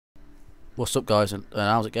What's up, guys, and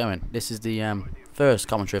how's it going? This is the first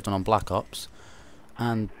commentary I've done on Black Ops,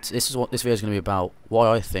 and this is what this video is going to be about.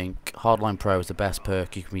 Why I think Hardline Pro is the best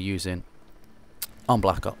perk you can be using on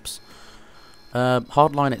Black Ops.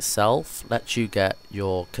 Hardline itself lets you get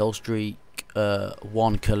your kill streak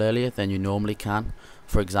one kill earlier than you normally can.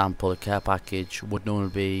 For example, a care package would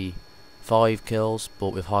normally be 5 kills,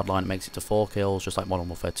 but with Hardline it makes it to 4 kills, just like Modern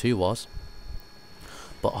Warfare 2 was.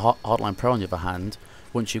 But Hardline Pro, on the other hand,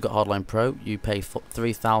 once you've got Hardline Pro, you pay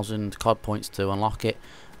 3,000 COD points to unlock it,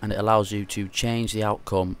 and it allows you to change the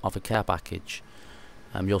outcome of a care package.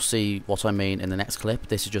 You'll see what I mean in the next clip.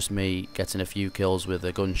 This is just me getting a few kills with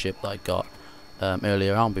a gunship that I got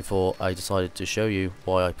earlier on before I decided to show you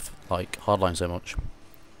why I like Hardline so much.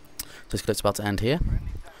 So this clip's about to end here.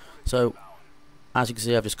 So, as you can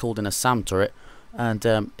see, I've just called in a SAM turret, and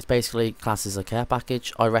it's basically classed as a care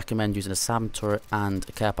package. I recommend using a SAM turret and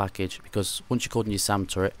a care package because once you call in your SAM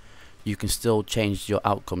turret, you can still change your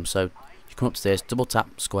outcome. So you come up to this, double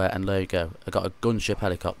tap square, and there you go. I got a gunship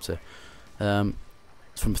helicopter. From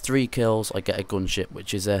 3 kills, I get a gunship,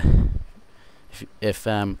 which is a if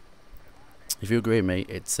you agree with me,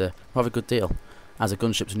 it's a rather good deal. As a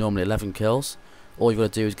gunship's normally 11 kills, all you've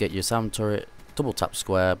got to do is get your SAM turret, double tap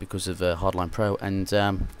square because of Hardline Pro, and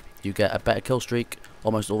you get a better kill streak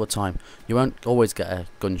almost all the time. You won't always get a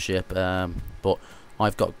gunship, but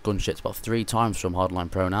I've got gunships about 3 times from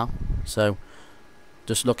Hardline Pro now. So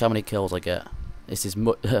just look how many kills I get. This is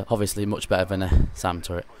obviously much better than a SAM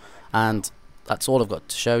turret. And that's all I've got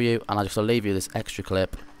to show you, and I just will leave you this extra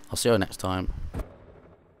clip. I'll see you next time.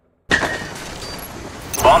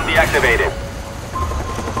 Bomb deactivated.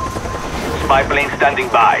 Spy plane standing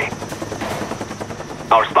by.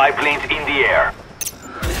 Our spy plane's in the air.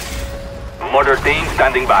 Mortar team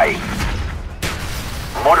standing by.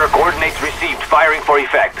 Mortar coordinates received. Firing for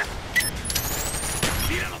effect.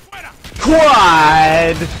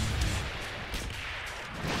 Quad!